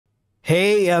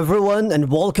Hey everyone,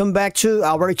 and welcome back to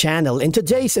our channel. In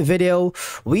today's video,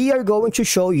 we are going to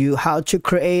show you how to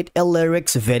create a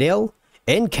lyrics video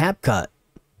in Capcut.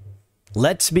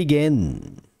 Let's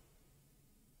begin.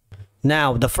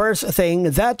 Now, the first thing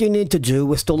that you need to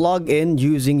do is to log in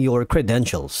using your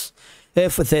credentials.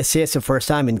 If this is your first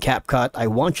time in Capcut, I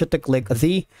want you to click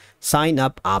the sign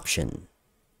up option.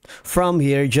 From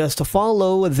here, just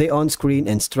follow the on-screen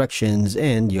instructions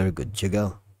and you're good to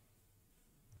go.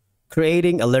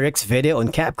 Creating a lyrics video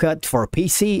on Capcut for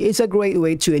PC is a great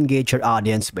way to engage your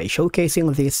audience by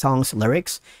showcasing the song's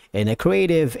lyrics in a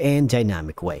creative and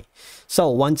dynamic way. So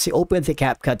once you open the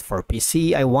Capcut for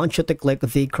PC, I want you to click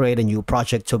the create a new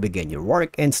project to begin your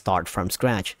work and start from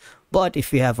scratch. But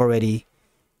if you have already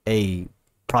a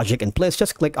project in place,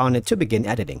 just click on it to begin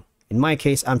editing. In my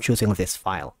case, I'm choosing this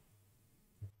file.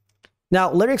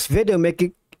 Now, lyrics video make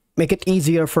it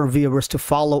easier for viewers to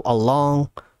follow along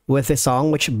with a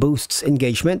song, which boosts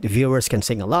engagement. Viewers can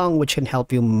sing along, which can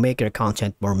help you make your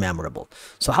content more memorable.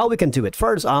 So how we can do it?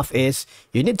 First off is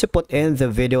you need to put in the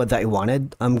video that you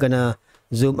wanted. I'm gonna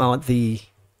zoom out the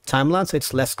timeline so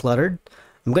it's less cluttered.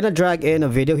 I'm gonna drag in a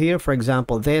video here, for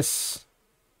example this.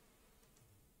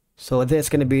 So this is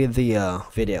gonna be the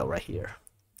video right here.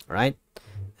 All right,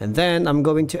 and then I'm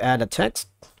going to add a text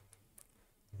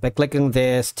by clicking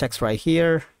this text right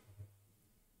here.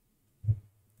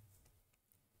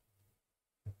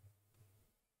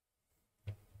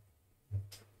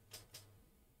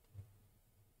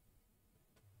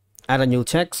 Add a new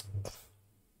text.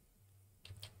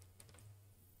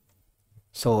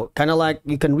 So kind of like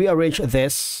you can rearrange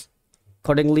this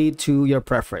accordingly to your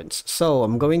preference. So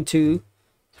I'm going to,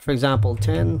 for example,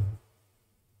 10.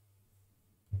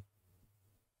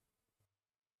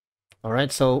 All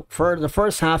right, so for the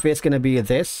first half, it's going to be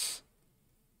this.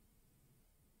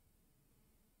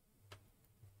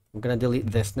 I'm going to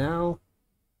delete this now.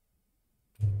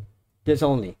 This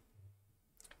only.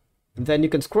 And then you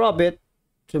can scrub it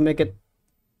to make it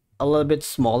a little bit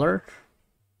smaller.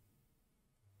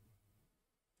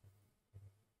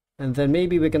 And then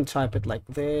maybe we can type it like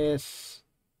this.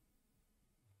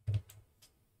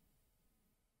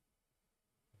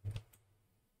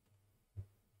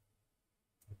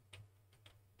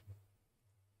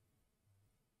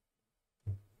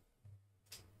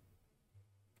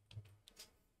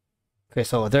 Okay,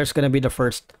 so there's gonna be the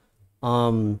first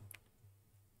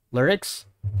lyrics.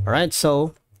 All right,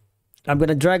 so I'm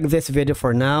gonna drag this video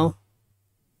for now,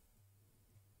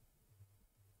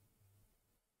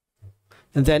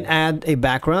 and then add a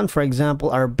background. For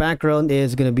example, our background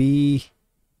is gonna be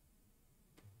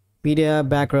media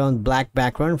background, black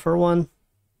background for one.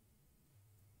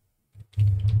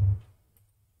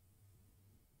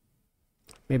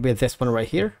 Maybe this one right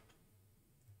here,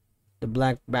 the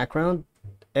black background.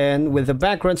 And with the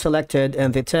background selected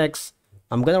and the text,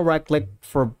 I'm gonna right click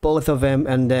for both of them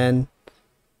and then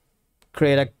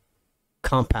create a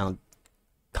compound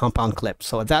clip,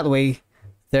 so that way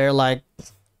they're like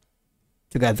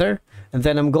together. And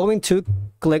then I'm going to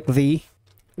click the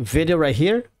video right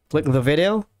here, click the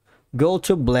video, go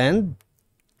to blend.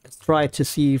 Let's try to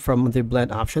see from the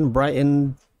blend option,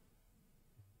 brighten,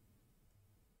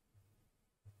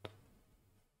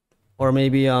 or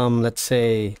maybe let's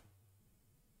say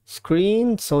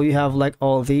screen, so you have like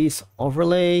all these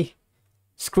overlay.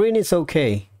 Screen is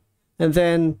okay. And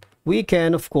then we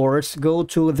can, of course, go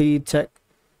to the tech.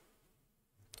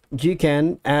 You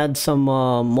can add some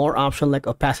more option like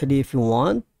opacity if you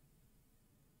want.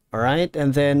 All right,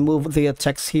 and then move the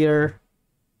text here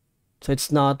so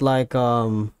it's not like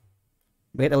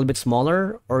make it a little bit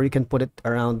smaller, or you can put it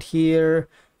around here,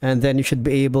 and then you should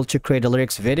be able to create a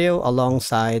lyrics video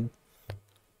alongside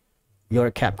your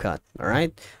Capcut. All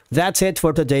right, that's it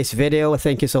for today's video.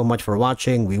 Thank you so much for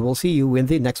watching. We will see you in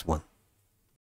the next one.